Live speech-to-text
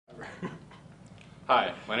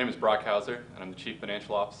Hi, my name is Brock Hauser, and I'm the Chief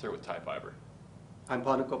Financial Officer with TiFiber. I'm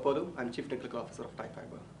Bhanu Kapodu. I'm Chief Technical Officer of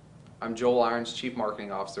TiFiber. I'm Joel Irons, Chief Marketing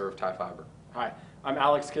Officer of TiFiber. Hi, I'm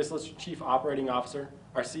Alex Kislich, Chief Operating Officer.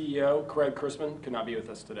 Our CEO, Craig Chrisman, could not be with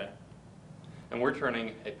us today. And we're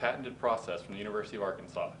turning a patented process from the University of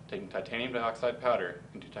Arkansas, taking titanium dioxide powder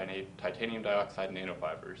into titanium dioxide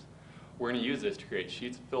nanofibers. We're going to use this to create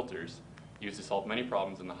sheets of filters used to solve many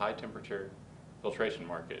problems in the high temperature filtration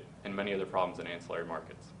market and many other problems in ancillary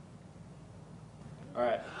markets. All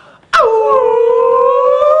right.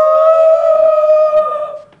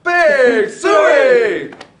 Big Suey!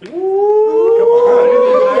 Come on.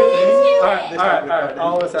 All right.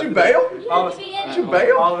 All of us have Did you to bail? All of us, Did you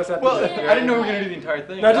bail? all of us have to Well, do I it. didn't know we were going to do the entire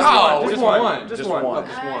thing. No, just one. Just one. one. Just Just one. one.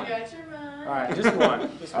 Just one. I got your mind. All right, just one.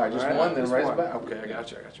 Just All right, just all one, then Just raise it one. back. Okay, I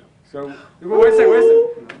got you. So, wait a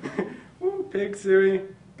second. Woo, Pig, Suey,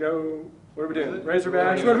 go. What are we doing?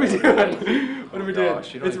 Razorbacks? What are we doing? What are we doing?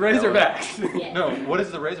 Gosh, you don't It's even tell Razorbacks. No, what is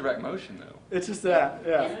the Razorback motion, though? It's just that,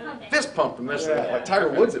 yeah. Fist pump and this, Yeah. like Tiger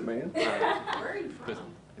Woods it, man. Where are you from?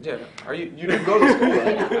 Yeah, you didn't go to school,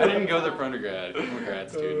 right? I didn't go there for undergrad. I'm a grad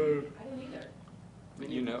student. I didn't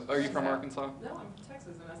either. You know? Are you from Arkansas? No, I'm from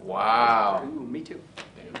Texas, and I still Wow. Ooh, me too.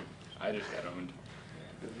 Damn, I just got owned.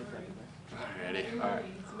 Alrighty. All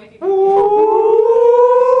right. To make it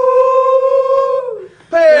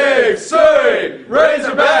Big Suey!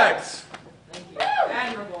 Razorback!